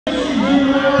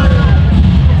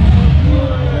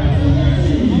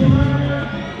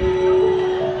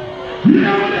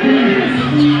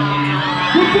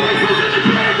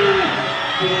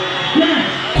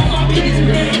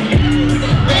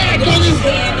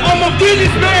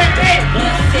businessman.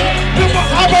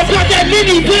 I'm about that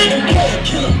minivan.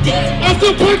 I'm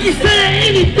so turkey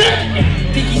saying anything.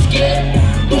 Think he's scared?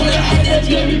 Boy, I said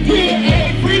Jerry Beer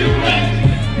ain't free to rest.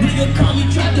 Nigga call me,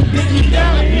 tried to beat me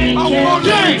down. I'm on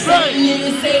gang. Same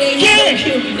niggas say they ain't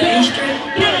kill me, they ain't straight.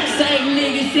 Same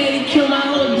niggas say they kill my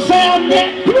homie. Same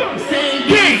niggas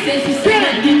say she said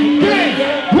I didn't play.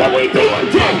 What we doing,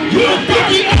 Jay? You a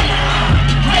fucking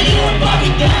how you a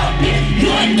fucking down, bitch? You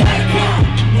ain't got it, huh?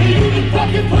 And you been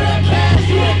fucking for that cash,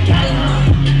 you ain't got it,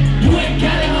 huh? You ain't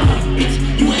got it, huh, bitch?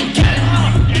 You ain't got it,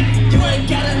 huh? You ain't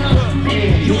got it, huh?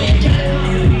 You ain't got it,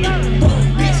 huh?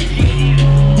 Bitch,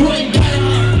 you ain't got it,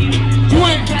 huh? You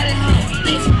ain't got it, huh?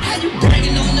 Bitch, how you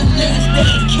bragging on them niggas that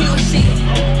ain't kill shit?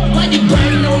 Why you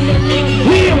bragging on them niggas?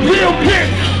 We a real bitch.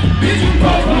 Bitch, you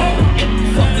broke home.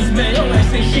 Fuck this man, your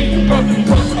ass ain't shit. You broke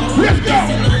home. Let's go.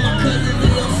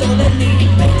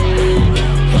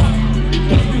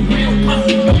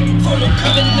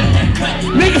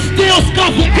 Niggas still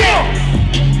scuffing, girl.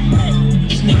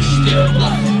 These niggas still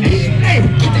bluffing. Hey,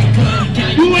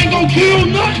 you ain't gon' kill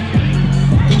nothing.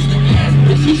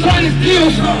 You trying to steal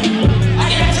something. I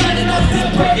ain't trying to know this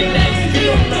breaking legs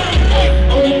steal nothing.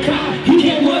 On the car, you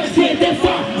can't watch it that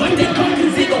far. Like that car,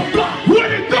 cause it gon' block.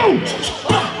 What it do?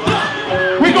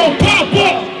 We gon' pop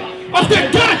up. I said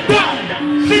dot dot.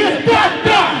 She a dot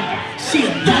dot. She a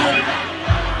dot.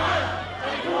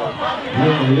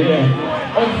 Yeah.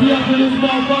 On the up to this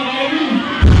motherfucker, baby.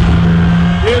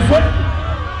 Here's what?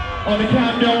 On the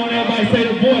countdown, everybody say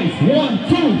the voice. 1,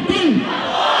 2, 3.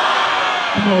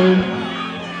 Come on.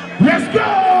 Let's go!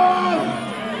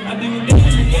 I do this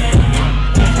again.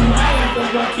 I'm riding for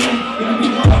my kid.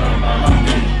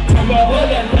 I'm about all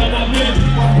that time I've been.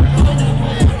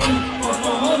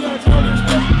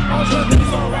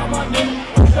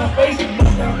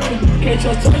 Catch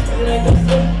your touch,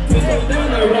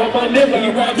 around my nigga,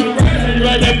 you ride to the right, and you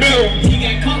ride that barrel. He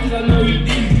got caught cause I know he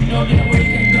did. You know that way he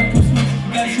can't duck for sweet.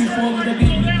 Got shoot forward to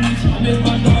beat the beach. I miss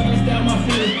my dog, I stab my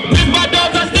feelings. Miss my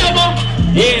dog, I stab him?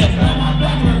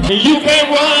 Yeah. And you can't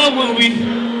run when we.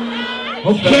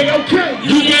 Okay.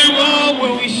 You can't run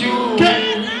when we shoot.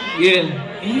 Yeah.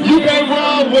 You can't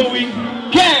run when we.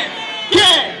 Can't.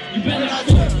 You better not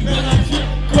trip.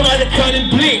 Come out and cut and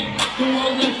blink.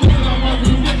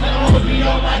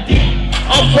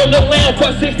 I'm from the land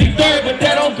for 63rd, but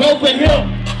that don't go for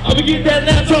him. I'ma get that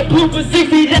natural proof for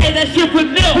 60 days, that shit for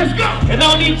nil. Let's go. And I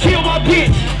don't need to chill my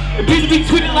bitch. And bitch be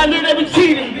tweeting like Lil Durk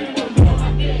cheating.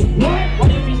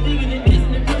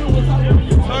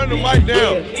 Turn the mic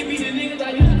down.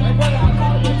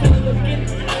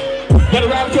 Better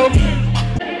rap your.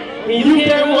 And you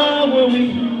can't run when we.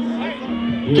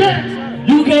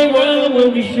 You can't run when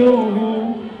we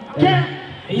shoot.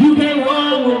 And you can't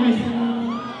run when we.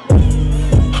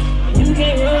 You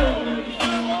can't run.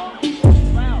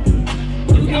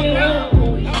 You can't run.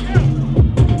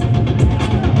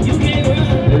 You can't run.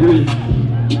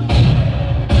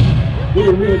 We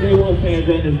the real day one fans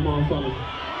in this motherfucker.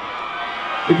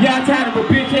 If y'all tired of a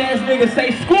bitch ass nigga,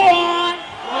 say squad.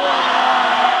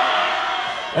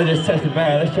 I just touched the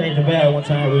vibe. Let's change the vibe one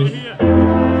time, Reese.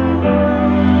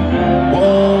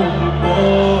 Whoa.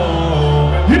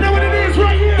 You know what it is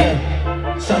right here? Yeah.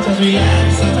 Sometimes we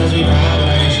laugh, sometimes we cry, but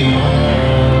I ain't she more.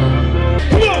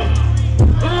 Come on!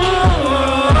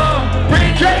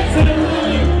 Bring drinks to the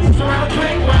room. Surround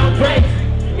drinks.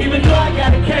 Even though I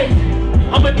got a case,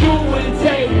 I'ma do what it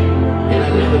takes. And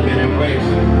I've never been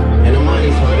embraced. And the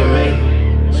money's hard to make.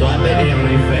 So I bet they on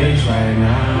their face right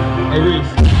now. Hey,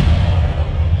 Reese.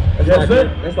 That's it?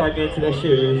 Let's not get into that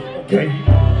shit, Reese. Okay.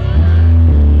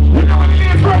 You know what it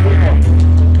is right here?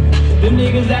 Them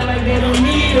niggas act like they don't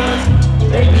need us.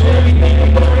 They do everything they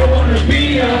go, they wanna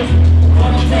be us.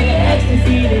 All them taking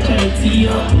ecstasy, they tryna tee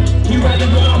up. We rather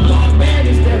go on block band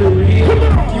instead of real. You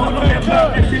don't know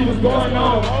that shit was going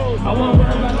on. I wanna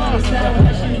worry about all the stuff when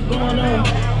that shit was going on.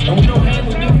 And we don't hang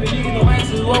with different niggas, no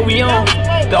answers what we on.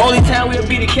 The only time we'll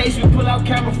be the case, we pull out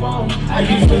camera phone. I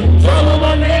used to follow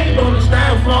my name on the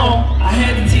styrofoam. I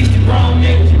had to teach the wrong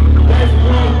niggas, that's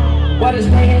wrong. Why this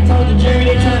man told the jury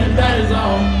they tryna die is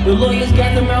all. The lawyers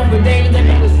got them out for days, they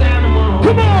gotta sign them on.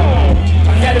 Come on!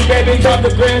 I had a baby drop the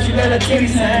ground, she let her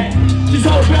titties hang. She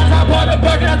told me I bought a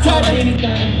burger, I told her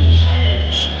anything.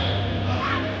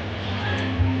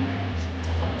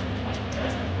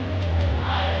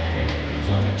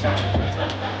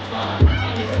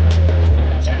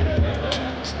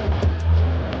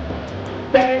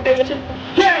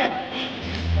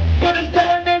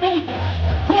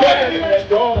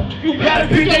 You gotta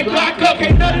beat that block up,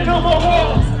 ain't nothing no more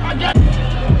walls. I got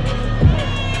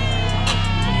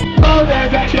oh,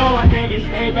 that back door, I can't get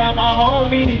stayed by my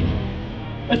homie.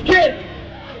 Let's get it.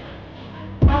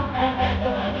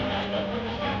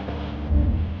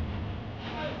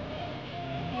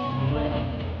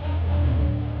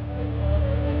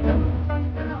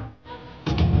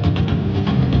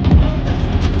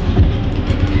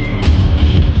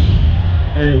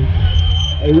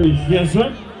 Hey, Reese. Yes,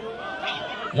 sir?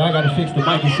 Y'all gotta fix the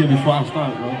mic and shit before I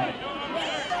start, bro.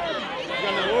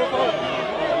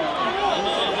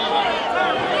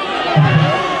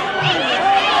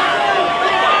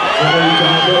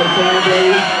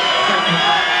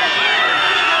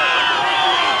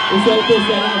 What's up, this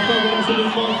that I'm fucking with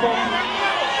this motherfucker?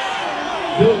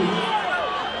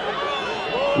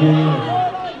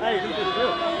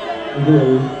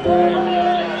 Billy.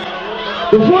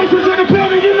 The voices in the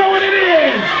building, you know what it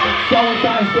is!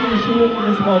 Summertime, finish you in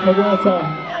this motherfucker all time.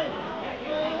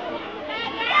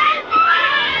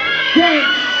 Get it!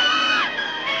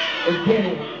 Let's get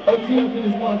it. OT up in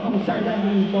this motherfucker, shine down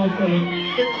in this motherfucker.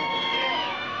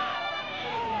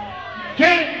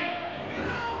 Get it!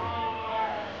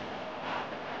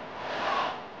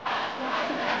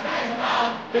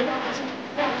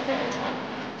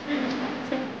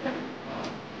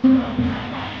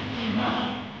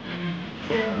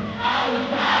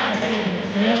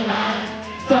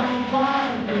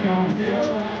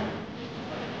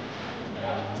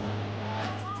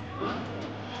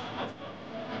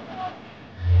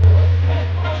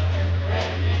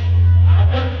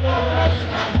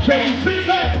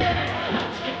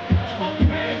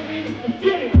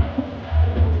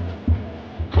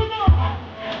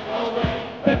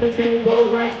 Everything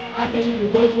go right, I think you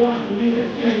both want to leave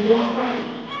this thing go right.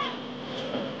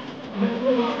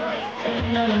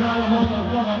 And nothing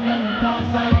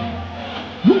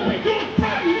what we doing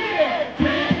right here?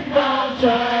 Think about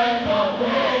trying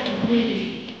away from me.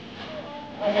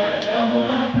 I got a number on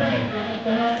my plate,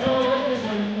 but I know this is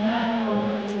now.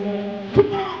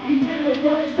 Come on, you did the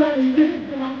right thing, this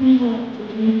is my people.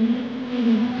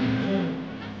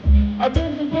 I've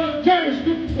been to the church,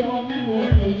 this is all people.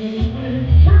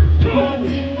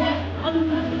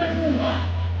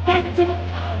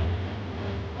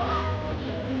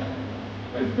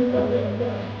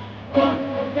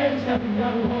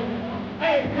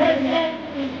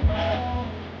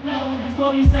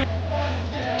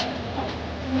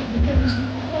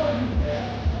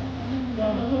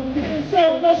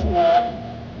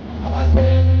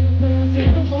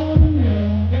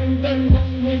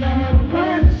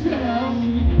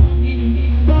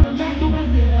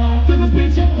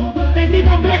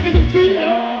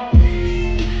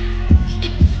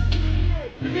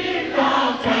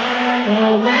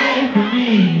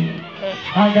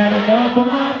 I got enough on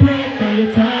my plate, pay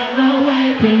your time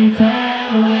away, pay your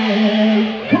time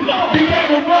away. Come on, we got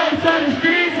the voice on the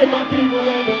streets and my people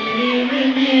ain't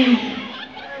believing me.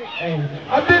 Hey,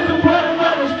 I've been supporting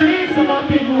on the streets and my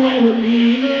people ain't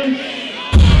believing me.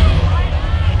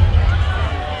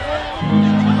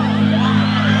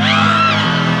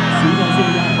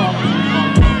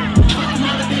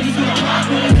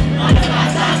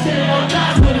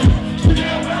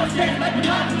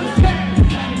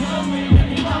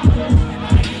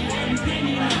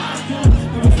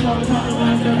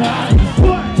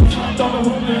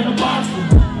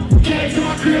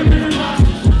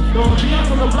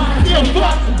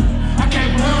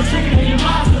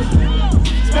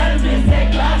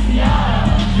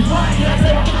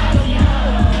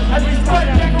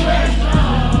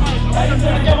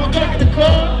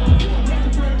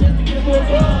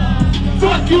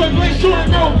 Fuck you and make sure I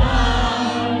know.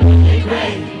 Hey,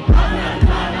 crazy. I'm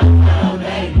not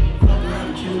baby. Fuck around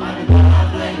with you, I can go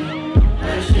out lady.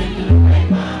 That shit to the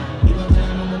grapevine. You gon' tell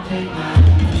them to take mine.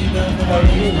 She love for her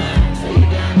baseline. So you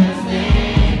down that stay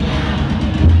now.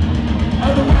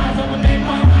 Otherwise, I'ma make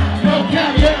my mind. No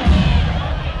cap, yeah.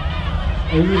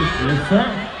 Hey, yes, sir.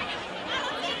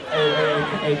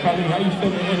 Hey, Kylie, how you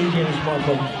feeling energy in this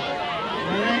motherfucker?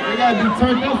 Man, they gotta be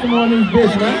turned up from on this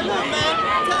bitch, man.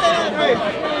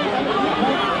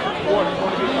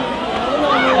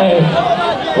 Hey,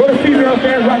 what a female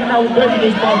fans right now with dirty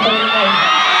this motherfucker.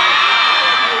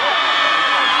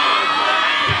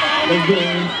 Let's get it.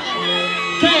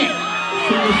 Can't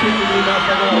see the shit with me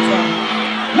motherfucker all the time.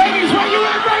 Ladies, where you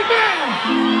at right now?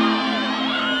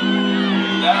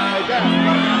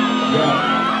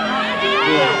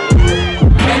 Yeah.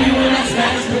 Baby, when I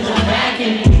smash, bitch, I'm back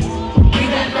in it. We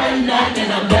got first night, then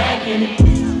I'm back in it.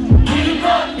 You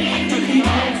got me to keep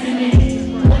asking me.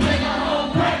 One thing I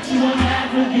won't break you, I'm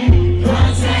half of it.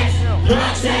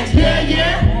 Drug sex,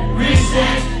 yeah. Rich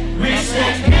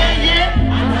sex, yeah.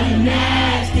 I know you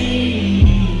nasty.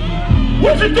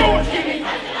 What you doing?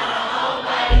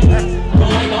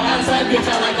 Don't like no outside bitch, I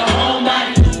like a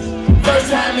homebody. First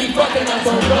time me fucking, I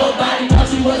told nobody. Thought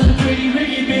she was a pretty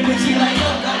Ricky bitch, but she like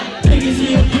nobody. Thinking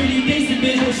she a pretty decent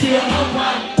bitch, but she a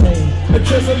homebody. A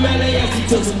trip from LA, yeah, she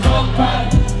took some coke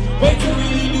party. Wait till we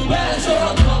do bad, show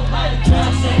her coke party.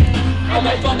 Drop sex, I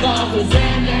might fuck off with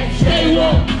Xanax. Stay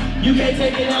woke, you can't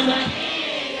take it all night.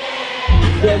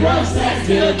 The rough sex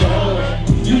still going.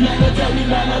 You not gonna tell me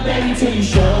about my baby till you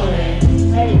show it.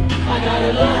 Hey, I got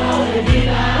a little hoe to be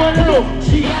like.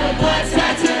 She got a blood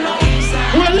tattoo on each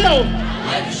side.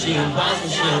 Like if she a boss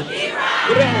and she a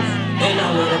and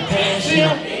I'm with a passion.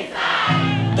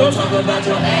 Don't talk about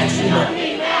your action.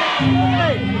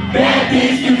 Bad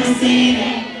bitch, you can see it.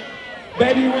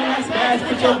 Baby, when I smash,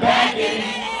 put your back in it.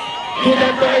 Get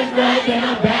that first break and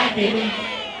I'm back in it.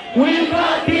 When you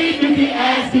go deep, you keep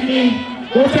asking me.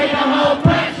 We'll take a whole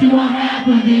price, you won't have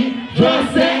to be. Drug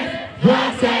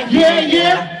sex, yeah,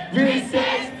 yeah. Rinse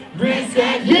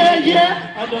sex, yeah,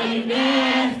 yeah. I know you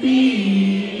nasty.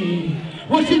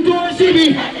 What you doing, she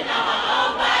be? Touching on my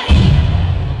whole body.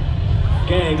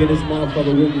 Gang, get this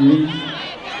motherfucker with me, Reese.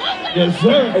 Yes,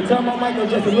 sir. Hey, tell my mic go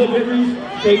just a little bit, Reese.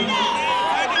 Okay.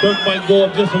 Durk might go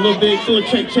up just a little bit. Do a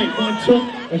check, 1, 2.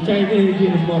 Let's try again to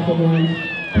get this motherfucker,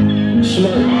 Reese.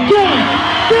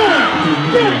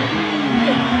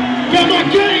 Got my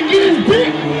gang, get his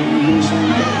bitch.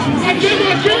 I got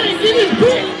my gang, get his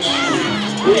bitch.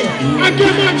 I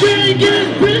got my gang, get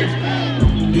his bitch.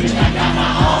 Bitch, I got my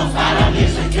own side, I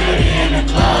need security in the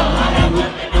club. I done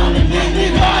whipping on the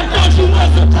nigga, I thought you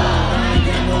was a thug. I ain't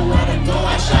got nowhere to go,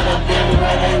 I shot up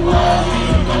everywhere they was.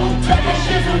 Take that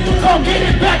shit from you, come get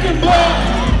it back in blood.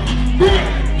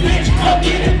 Bitch, come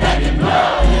get it back in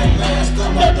blood. Last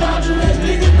come up, dangerous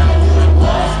niggas know who it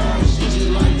was. She just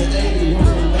like the 80s,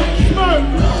 back in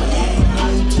blood.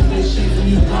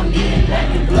 You come get it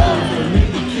back in blood. The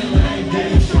nigga killer ain't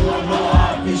dead, so I know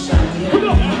I'll be shot.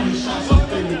 Shots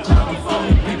up in the top before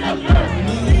we pick up dirt.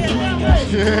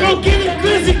 Go get it,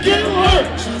 Glizzy, get it hurt.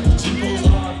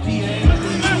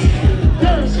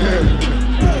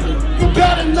 You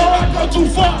gotta know I go too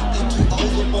far.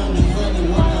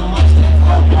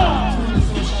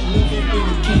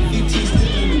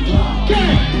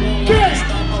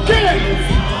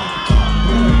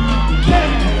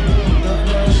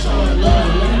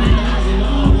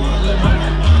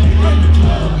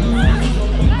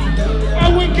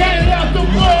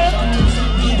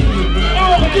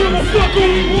 Give a fuck who he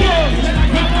was.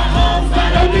 I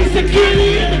don't need security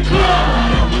in the club.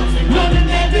 None of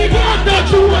that nigga, I thought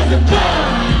you was a thug.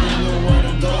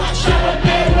 Shut up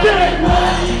that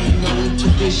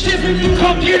day. Shit, if you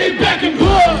come get it back in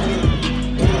blood.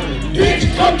 Bitch,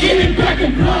 come get it back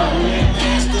in blood.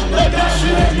 Let that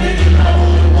shit nigga know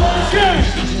who it was.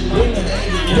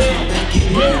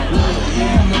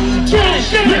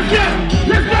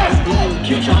 Let's go.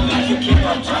 Keep your mouth, you keep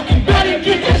on talking. Better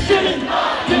get that shit in.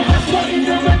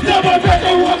 Double red,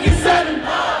 they walking seven. With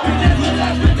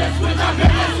that switch, I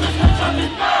got that switch, I'm coming.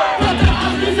 Put the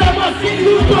options on my feet,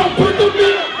 you gon' put the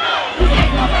bill. You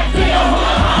ain't go back to your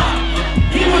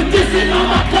hood. He was dissing on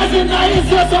my cousin, now he's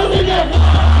just holding them.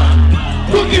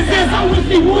 Took his ass, I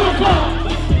wish he would come.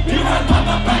 He was pop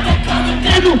up at that cousin,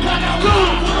 they do.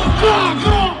 Go.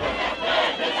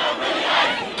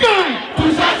 Gang.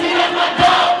 Who's acting at my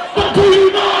dog? But who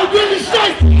you know I'm really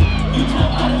shite? You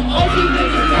told all them OG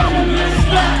niggas that we really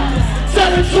slap. Tell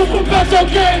the truth about your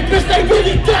game, bitch, they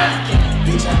really die.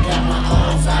 Bitch, I got my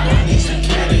own side, I need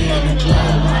security in the club.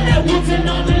 All that whooping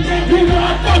on the nigga,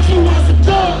 I thought you was a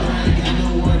dog. I ain't got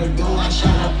nowhere to go, I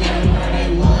shot up everywhere they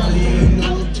was. Yeah, you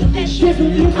know what took that shit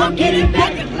from you, come get it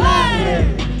back in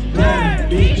blood.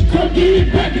 Bitch, come get it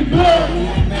back in blood.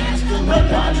 No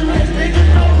dangerous nigga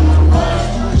know who it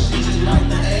was. She just like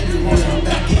the 80s, I'm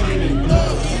back in it in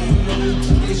blood. You know what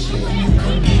took that shit from you,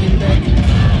 come get it back in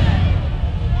blood.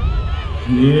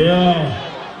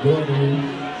 Yeah, go ahead.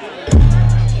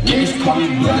 Niggas call me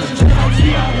brothers, check out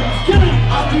G.I.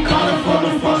 I be calling for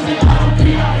the phones and I don't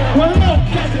be out here. What up?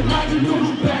 Catch it like a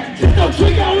noodle back. Just don't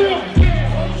trick out here.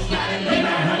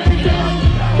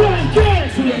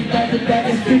 So they back to back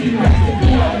and 50 racks to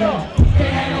be out here.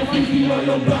 Can't have no 50 on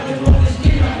your brothers on the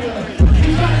street out here.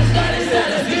 You tryna start it,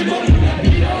 sell us, you gon' need that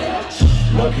beat out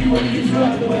here. Lucky when you get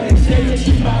drugged, but they say that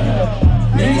you out here.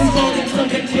 Niggas only took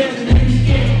their chance and they be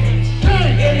scared.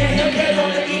 Get your Hellcat on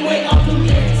the E-way off the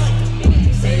mix.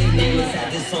 Say these niggas had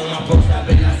this on my post, I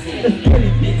bet I see it.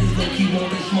 Niggas gon' keep on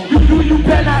this smoke. You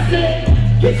better not say it.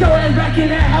 Get your ass back in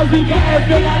that house, we got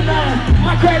everything I know.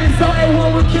 My credit's on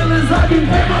A1 with killers, I be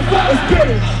paying my fuck. Let's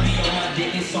get it. I be on my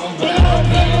dick, it's on, but I don't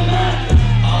pay no mind.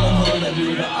 All the hood, I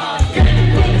do the odds. Get it,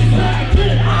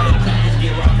 all the clans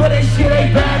get rocked. But that shit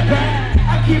ain't bad.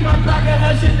 I keep my block at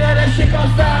her shit, now that shit gon'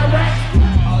 style racks.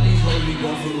 All these hoes be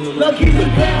going for real. Lucky the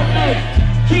bell, hey.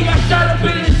 He got shot up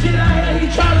in this shit out here, he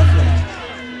tryna play.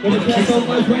 When it costs so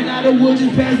much right now, the wood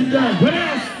just pass it done. What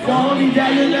else? For only that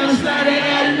you never slide ain't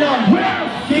adding up. What else?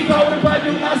 Keep going with the pipe,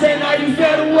 you I say now you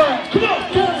fair to what? Come on,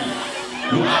 come on.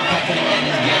 You all back to the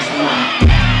end, it's against the wall.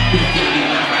 You feel me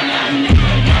right now, you nigga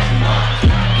against the wall.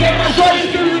 Get my shorty,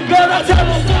 give me the gun, I tell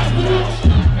them stop.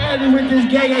 Everybody with this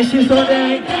gang ain't shit so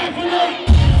they ain't.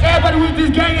 Everybody with this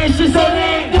gang ain't shit so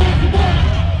they ain't.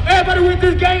 Everybody with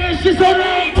this gang ain't shit so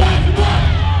they ain't.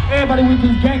 Everybody with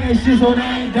this gang ain't shit so they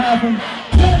ain't die from.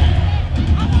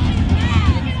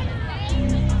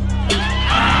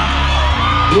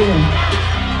 Yeah,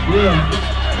 yeah.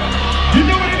 You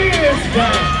know what it is,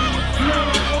 guys.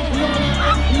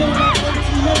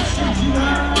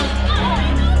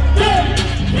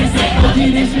 This ain't OG,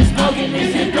 this is smoking,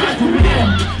 this is not for real.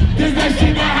 This that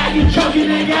shit that how you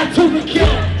choking and got two to kill.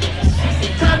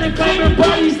 Time to come and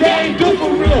bodies, they ain't do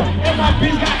for real. And my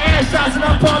bitch got ass shots and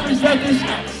I promise that this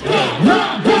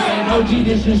ain't OG,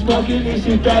 this is smoking, this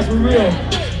is not for real.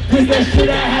 This that shit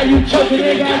that how you choking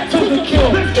and got two to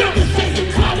kill.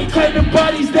 Claim the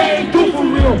bodies, they ain't do for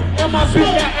real. And my bitch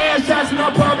got ass shots and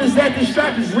I promise that this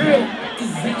strap is real.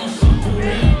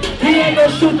 He ain't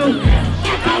gon' shoot them. I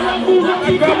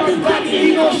grab my block and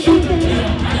he gon' shoot them.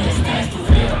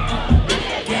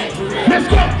 Let's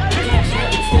go.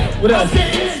 What else?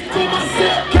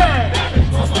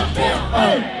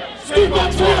 Scoop my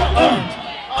tail.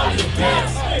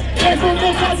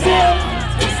 Peformance cartel.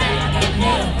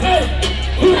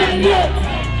 Who ain't yet?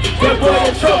 That boy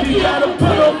a trophy, gotta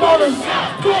put him on him.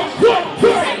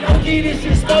 This ain't OG, this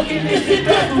shit smoking, this shit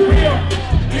that's for real.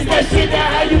 This that shit that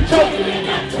how you choking and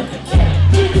I took a check.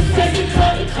 Niggas say you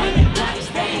talking, claiming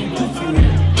bodies, they ain't do for real.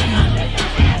 And I let your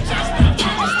ass just stop,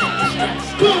 promise that this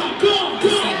shit's go.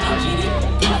 This ain't OG,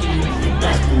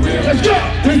 this for real. Let's go.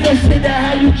 This that shit that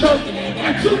how you choking and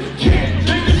I took a check.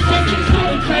 Niggas say you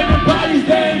talking, claiming bodies,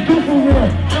 they ain't do for real.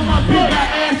 And my bitch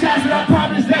got ass shots and I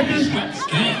promise that this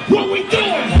what we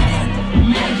doing?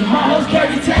 My hoes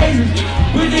carry tasers.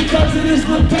 When they come to this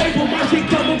little paper, my shit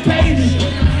couple pages.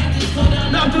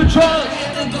 Not the drugs.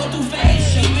 Go through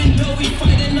phase. Even though we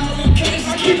fighting all on cases,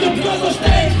 I keep the blood on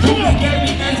stage. They gave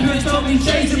me answers, told me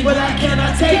chase it, but I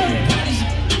cannot take it.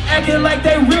 Acting like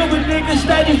they real, but niggas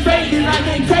steady faking, I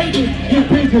can't take it. You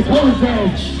bitches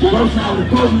overcast, first time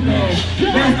with overcast.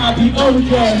 That's I be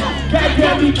overcast. Cat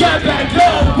can't be cat back,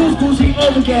 yo. Goose goose, he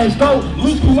overcast, go.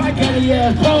 Loose school, I got a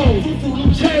ass pole.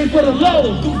 Chain for the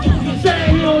low.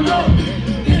 Saying he don't know.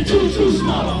 That too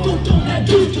small. That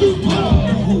too small.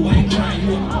 Who ain't crying,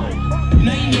 you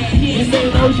this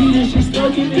ain't OG, this shit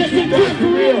smoking, this shit that's for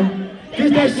real.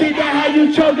 This that shit that how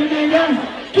you choking, nigga.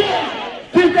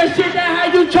 This that shit that how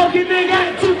you choking, nigga.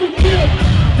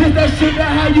 This that shit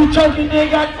that how you choking,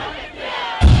 nigga.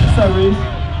 What's up, Reese?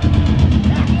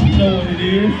 You know what it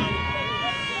is.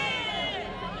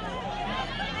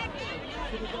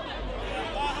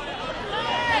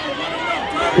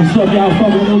 What's up, y'all?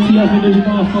 Fucking OTF in this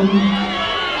motherfucker.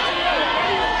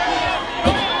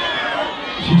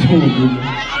 She told me.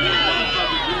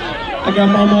 I got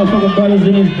my motherfucking brothers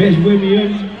in this bitch with me,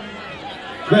 yeah?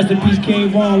 Rest in peace, King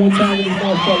Vaughn, one time with this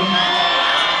motherfucker.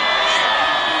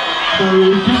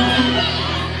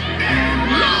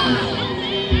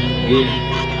 Yeah.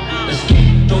 Let's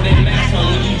throw that mask on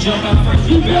when you jump out first.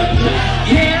 You better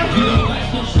yeah. You don't like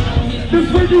no shit on here. The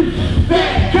pretty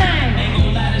bad gang. Ain't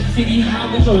gon' lie to city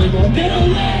highways. They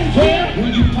don't last. Yeah.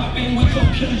 When you pop in with your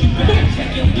killers, you better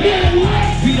check your gas.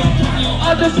 We don't party on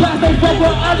other blocks, they fuck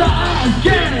with other eyes.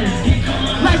 Gangs.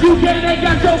 Like you get it, they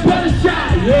got your brother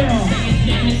shot. Yeah.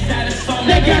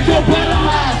 They got your brother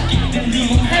high.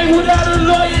 Ain't without a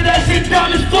lawyer, that shit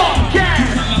dumb as fuck.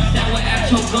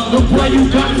 The boy you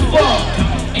dumb as fuck.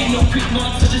 Ain't no creep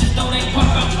going to the stone, ain't pop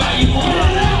out by you.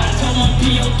 I told my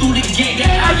P.O. through the gate that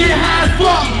I get high as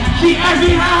fuck. She asked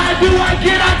me how I do I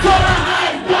get, I told her high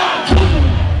as fuck.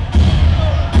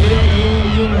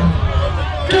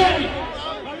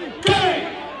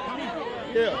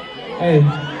 Yeah. Hey,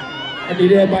 I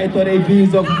need everybody to throw their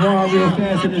V's up and run real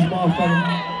fast in this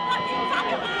motherfucker.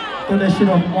 Throw that shit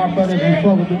off my brother and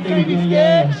fuck with the niggas in your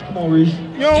ass. Come on, Reese.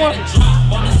 You know what?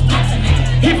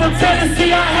 He from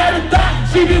Tallassee, I had a thought.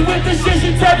 She be with the shit, she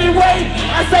tell me wait.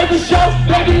 I say for sure,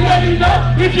 baby let me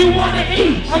know if you wanna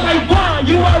eat. I'm like, Vaughn,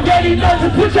 you already know to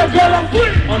put your girl on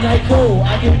free. I'm like, cool,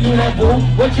 I can do that, boo.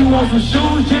 What you want, some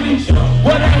shoes, Jimmy?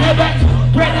 What I have back,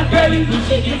 bread and berry.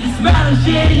 She get the smiling,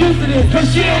 she ain't used to this, cause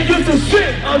she ain't used to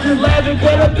shit. I'm just laughing,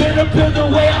 could have been a pill the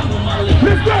way I move my lips.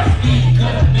 Let's go. Could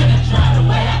have been a try the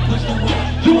way I push the wood.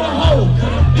 You a hoe.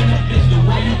 Could have been a bitch the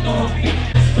way you throw a fit.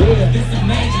 Yeah. This is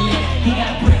major league. He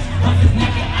got bricks, off his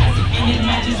neck and Isaac, and it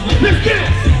matches with. Let's get it.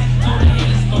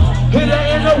 Hit her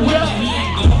in the whip.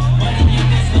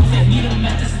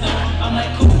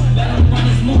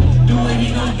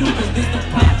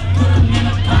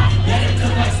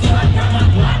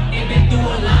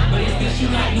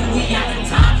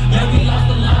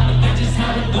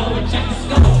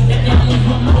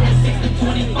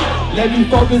 Let me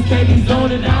focus, can't be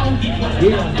zoning out.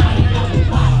 Yeah.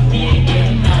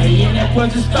 He in that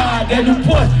punch and star, that new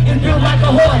push, it feel like a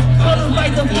horse. Colors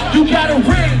like them, you got a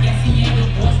ring.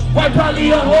 White probably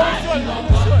a horse.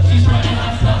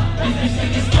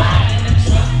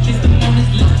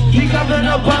 He coming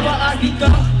up, Baba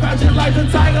Akita, crouching like a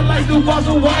tiger, like the walls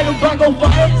of white, a Bronco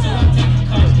fire.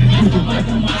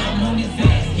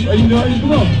 Oh, you know, you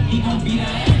know.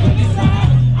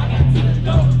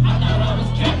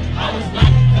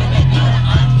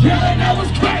 Yeah, that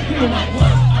was cracking.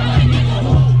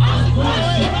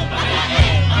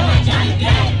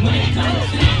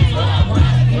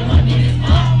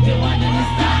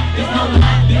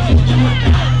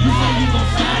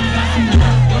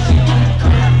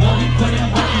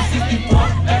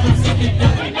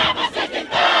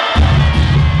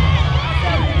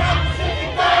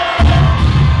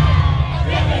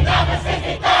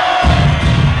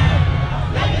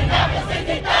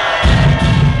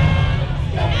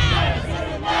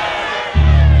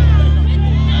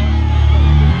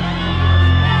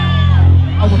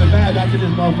 After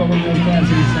this motherfucker goes fast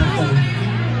to something.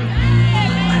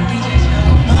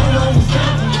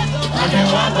 I can't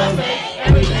walk away.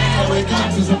 Every day I wake up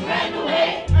to some brand new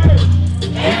way.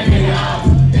 That nigga out,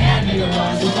 that nigga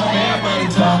lost. It's on everybody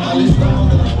talk, all this wrong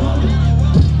that I want.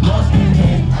 Lost me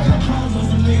again. I got problems with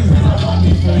some niggas that I want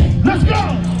me free. Let's go!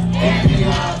 That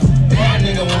nigga out, that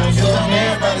nigga lost. It's on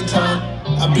everybody talk.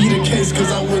 I beat the case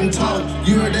cause I wouldn't talk.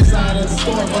 You heard that side of the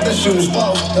story, but that shit was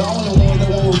false. The only one that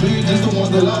won't bleed, just the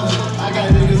ones that lost. I got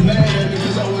niggas mad at me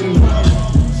cause I wouldn't cross.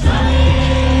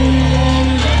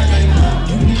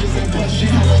 You niggas ain't push shit,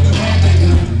 I like a bad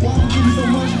nigga. Won't give me so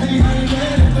much pain, I ain't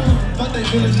mad at them. But they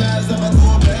feel it's nice if I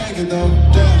throw a bag at them.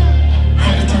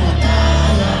 Had to turn my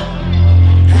thumb up.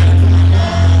 Had to put my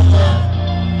love up.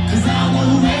 Cause I don't know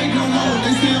who hate no more.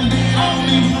 They say I'm dead, I don't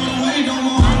even wanna wait no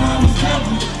more. I know I was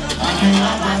careful. I can't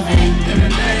walk my feet. Every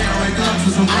day I wake up to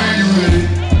some brand new ready.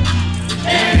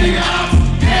 That nigga out,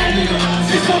 that nigga out.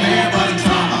 It's on everybody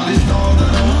talk. All these stars that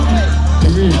I want.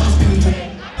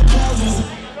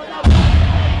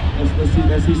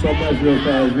 Let's see so much real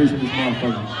fast. Reaching this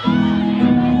motherfucker.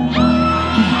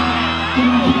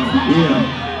 Yeah.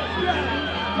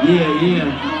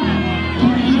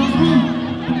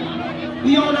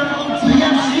 We on our own team.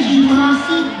 You wanna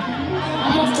see?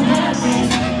 I'm off the bad.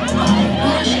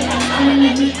 Gonna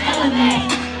make me elevate.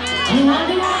 You want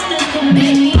the one that's gonna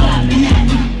make me up.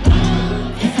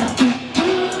 It's a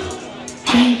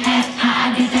can't ask how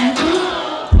I get that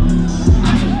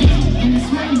I'm from this and this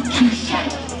money keep shot.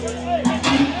 Like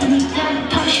every time I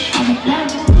push, I'm a blood.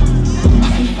 I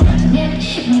say for a nigga,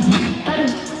 shit me with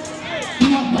butter. You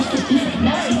want what's the beef and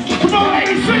nothing. Come on,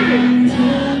 ladies, sing it!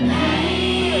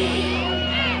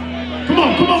 Come on,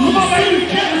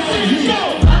 ladies, let's go!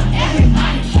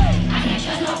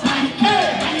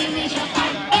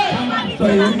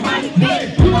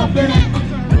 Hey, pull up there.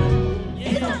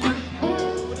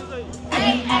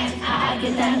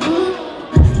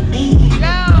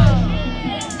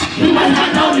 You might not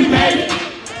know me, baby.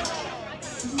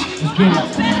 Let's get it.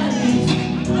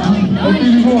 Let's do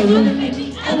more, dude.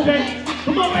 Okay.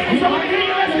 Come on, ladies, I want to hear you.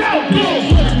 Let's go.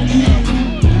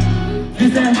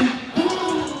 Is that?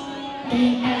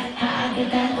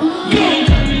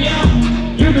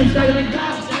 You've been studying the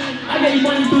cops. I gave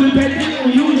money through the pandemic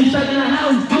when you was just shut in the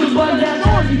house. Put the buzz down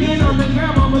doors again on the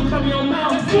ground, I'ma cover your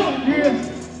mouth. Yeah,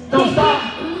 don't stop,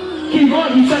 keep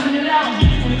going, keep sucking it out.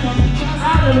 I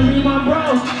never meet my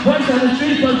bro, boys on the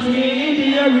street, but me and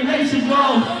India, relation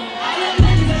goes.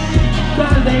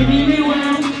 Cause they beat me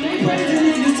well, they crazy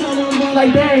niggas told them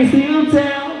like they ain't see them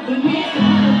tell. But me and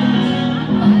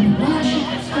I, one shit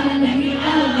that's gonna make me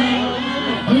elevate.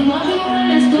 Only one thing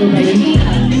that's gonna make me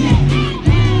elevate.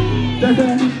 That's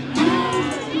it.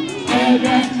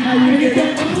 That's how you get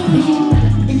that.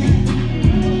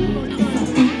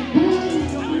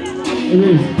 It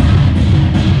is.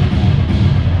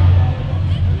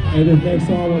 Hey, this next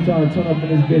song, I want y'all to turn up in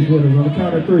this bitch with us on the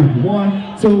count of 3. 1,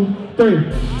 2, 3.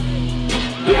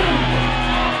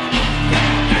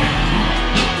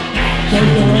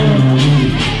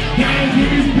 Gang in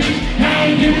this bitch,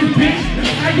 gang in this bitch.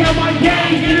 I got my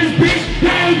gang in this bitch,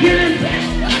 gang in this bitch.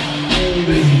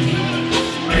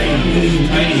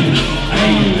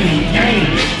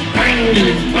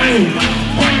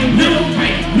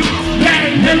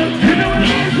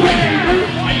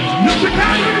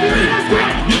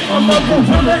 I'm a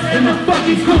gorilla in the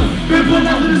fucking coop. Been put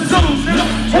out in the zone, nigga.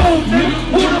 Oh, nigga,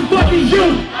 who the fuck is you?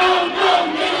 Oh, no,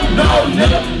 nigga. No,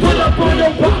 nigga. Pull up on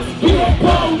your box. Who a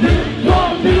ball, nigga?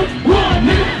 Run, nigga. Run,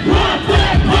 nigga. Run for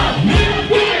that pop, nigga.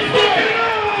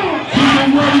 You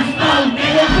don't want to stone,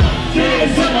 nigga.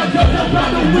 Yeah, so I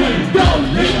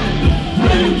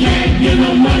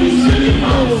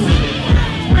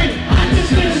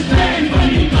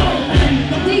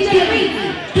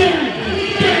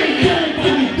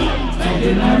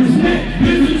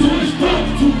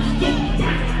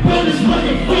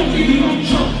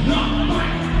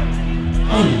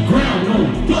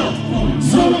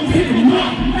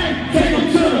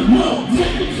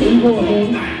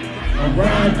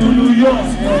ride through New York,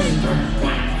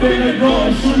 finna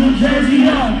go through New Jersey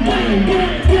up.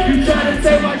 You try to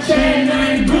take my chain, I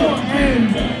ain't going.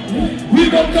 We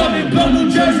gon' come and blow New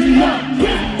Jersey up.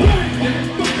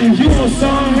 And you on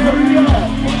song, hurry up.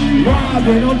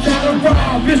 Robbin', don't try to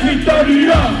rob, bitch, we 30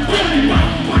 up.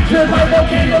 Just like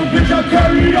volcano, bitch, I'm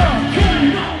curried up.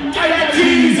 I got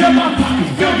keys in my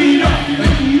pockets, filled up.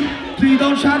 Please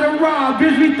don't try to rob,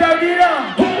 bitch, we 30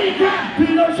 up.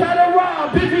 Please don't try to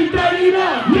rob, bitch, we 30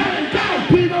 up.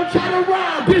 Please don't try to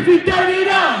rob, bitch, we 30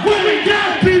 up.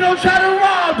 Please don't try to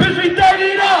rob, bitch, we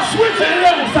 30 up. Switch it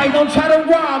up. It's like don't try to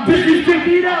rob, bitch, we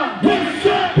 50 up.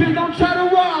 Please don't try to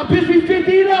rob, bitch, we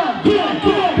 50 up.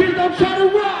 Please don't try to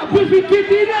rob, bitch, we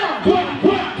 50 up.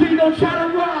 Please don't try to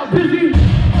rob, bitch, we...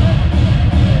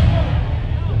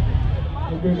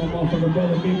 I bring my motherfucker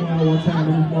brother meanwhile one time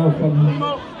in this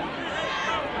motherfucker.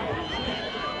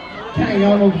 Dang,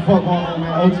 y'all know what the fuck going on,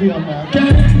 man. OT up, man.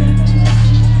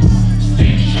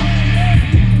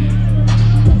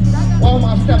 All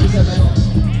my steppers at, man.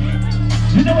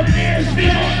 You know what it is,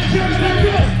 still.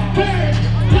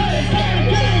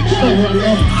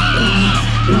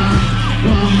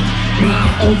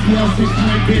 OTL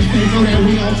 600, bitch, they know that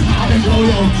we on top and blow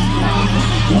yo.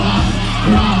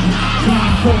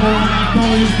 Come on, I'm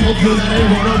going to smoke you, they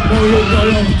wanna blow yo.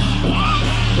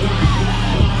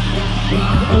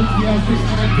 OTL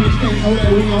 600, bitch, they know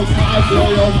that we on top and blow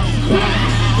yo.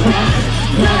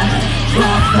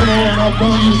 Come on, I'm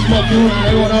going to smoke you,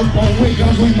 they wanna blow yo.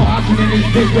 We marching in this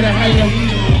bitch with a hanger.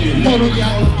 Photo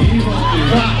y'all,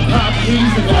 pop,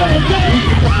 keys and all. We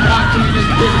get the marching in this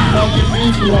bitch, don't get me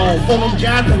too long. For them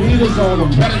got the leaders on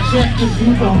them, better check the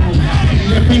people on them.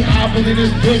 If we hopping in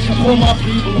this bitch, I pull my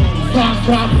people on them. Stop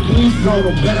dropping police on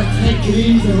them, better take it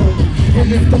easy on them.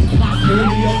 And if the pop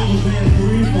really over, man,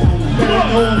 free for them. Better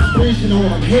know I'm squishing on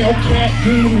them, Hellcat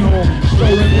demon on them.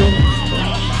 Stolen them.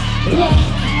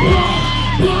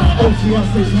 OTL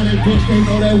 600, bitch, they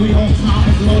know that we on top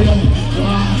and blow yo.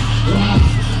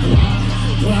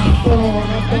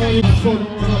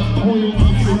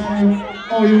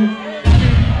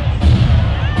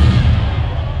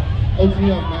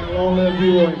 OTL, man, long live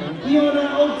B-Roy, man. You on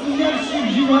that OTL shit,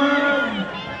 you heard?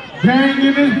 Gang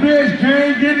in this bitch,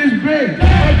 gang in this bitch. I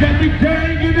got the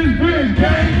gang in this bitch,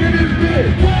 gang in this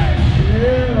bitch.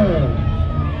 Yeah.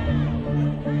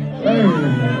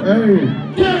 Hey.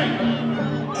 Gang.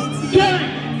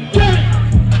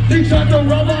 They tried to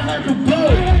rob, I had to blow.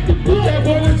 That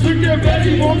boy was tricking, but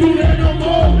he won't do that no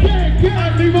more.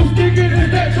 I leave him sticking, is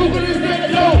that true, but is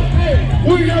that low?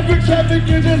 We have been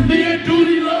trafficking, just me and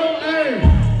duty low.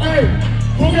 Hey,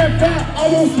 who got fat, I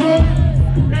won't smoke.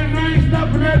 And I ain't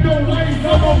stopping at no lights, I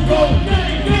won't go.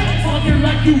 Talking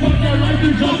like you want that life to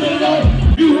jump it low.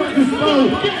 You have to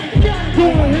slow.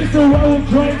 Doing hits the road,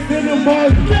 drinks in the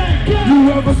mud.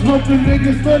 You ever smoked a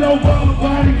nigga stood over a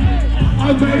body?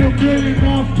 I made a million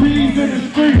off peas in the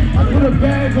street. I put a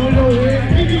bag on your head.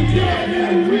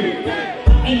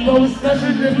 Ain't no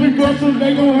discussion if we go through,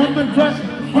 they gon' have to touch it.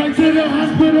 Right to the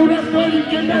hospital, that's where you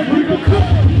get that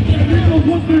repercussion. Nigga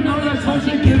whooping on that touch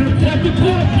and get him tapped the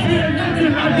court. And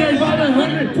nothing, I gave out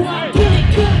 100.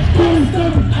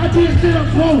 27, I did shit up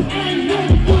close.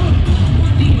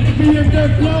 Me and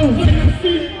that flow.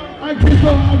 I get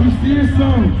so hard to see this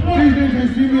song. These niggas can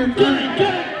see me in time.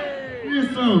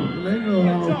 They know how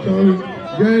I'm coming.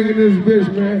 Gang in this bitch,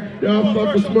 man. Y'all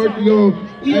fucking smirking on.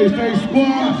 Hey, say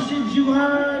squad. Shit you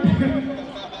heard?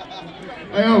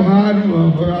 Hey, I'm hiding,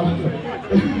 motherfucker.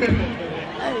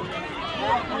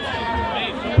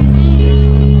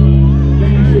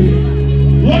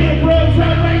 What your bros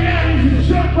out right now? This is a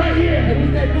shot right here. Hey,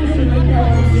 what's that new shit?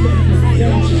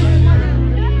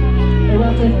 Hey,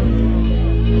 right there.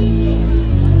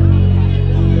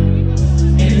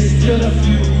 And it's still a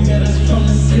few that us from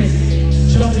the six.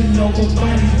 Jumping over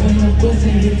bodies when the buzzer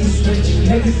hit the switch.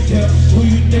 Niggas tell who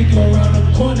you think around the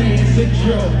corner is a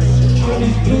drill. All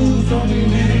these blues on me,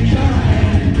 man, they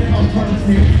die. I'm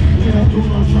perfect. We don't do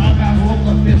no drive-out, woke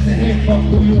up this and hey, fuck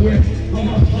who you with. We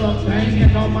gon' pull up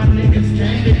banging, all my niggas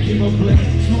gang to keep a blick.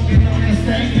 Smoking on that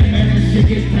stankin', man, that shit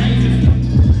get dangerous.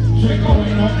 Draco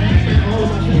ain't no aiming, all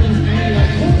my killers ain't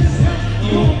like this.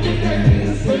 You don't think that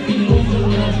nigga said he lose a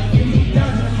love. If he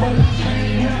doesn't for the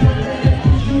chain,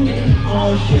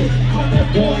 oh shit, call that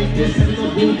boy, this is the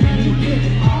good thing you get.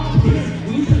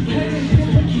 We just playing shit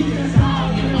to keep us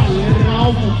out. I let it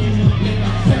all go, give me a blick, I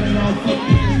set it all, fuck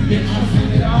this bitch. I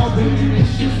send it all, baby, this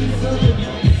shit is southern.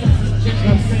 I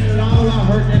sent it all, I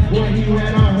heard that boy, he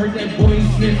ran, I heard that boy, he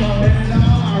slipped, I heard it all.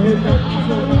 I heard that I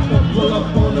don't want to pull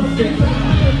up on the fix.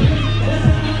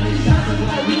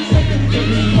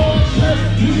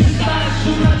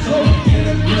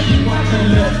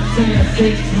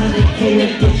 saying 600K to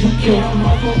get you killed. I'm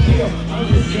up on kill. I'm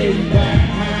just getting back. I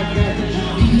got the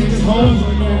niggas home. I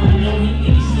know he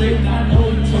ain't slick. I know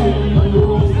he told him the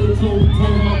rules. He told him I'm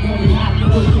coming out. He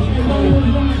was just cold.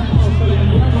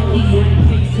 He ain't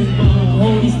fixing my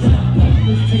home. He's still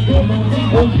take him on.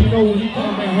 Hope you know when he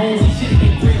coming home.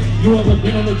 You ever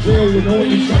been on the drill? You know when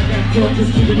you shot that kill,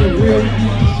 just keeping it real.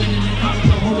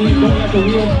 Homie, don't have the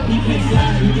wheel. He can't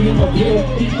slide, he give him a pill.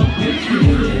 He's a bitch, you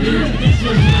know what it is. This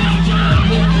your job,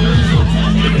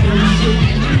 sometimes they get on shit.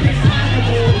 It's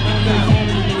right now.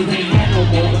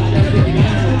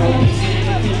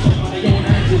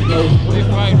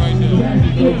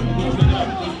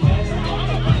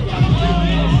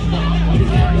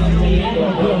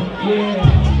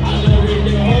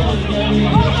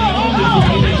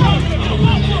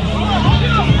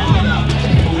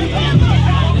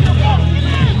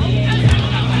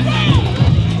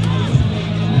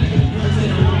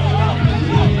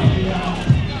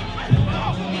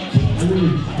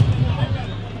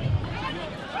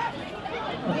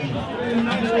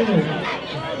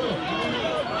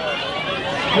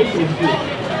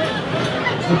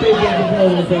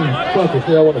 Fuck it,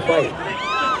 say I want to fight.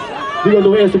 We gonna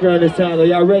do Instagram this time though.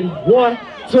 Y'all ready? 1,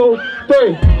 2,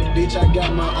 3. Bitch, I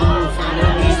got my own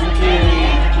financial security.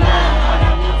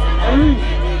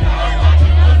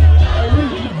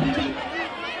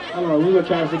 Hold on, we gonna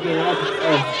try this again.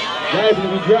 Y'all able to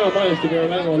be drowned my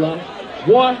Instagram, I ain't gonna lie.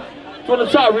 1, from the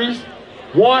top, Reese.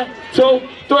 1, 2,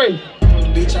 3.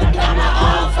 Bitch, I got my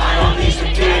own financial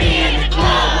security in the club.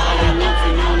 All that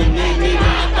nothing on the neck, nigga,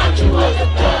 I thought you was a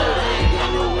thug. I ain't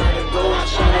got nowhere to go, I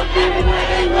shut up everywhere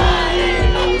they run.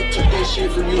 You know we took that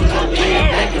shit from you, come get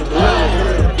it back in blood.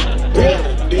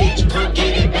 Bitch, come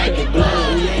get it back in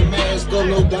blood. We ain't masked up,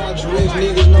 no Dodge Race,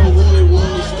 niggas know who it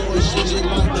was. Story shit just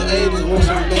like the 80s, want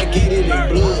some back, get it in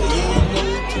blood. Yeah, you know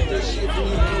we took that shit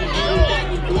from you, come get it back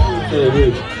in blood. Hey,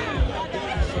 Reese.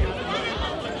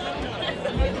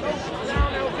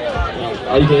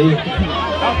 Oh, you can eat?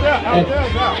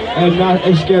 Hey, man,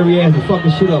 hey, scary ass, the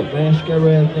fucking shit up, man.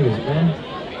 Scary ass niggas, man.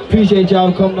 Appreciate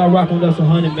y'all coming out rocking with us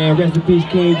 100, man. Rest in peace,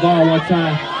 King Ball, one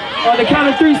time. On the count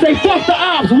of 3, say fuck the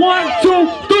ops. 1, 2,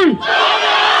 3.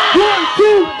 1,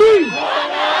 2, 3.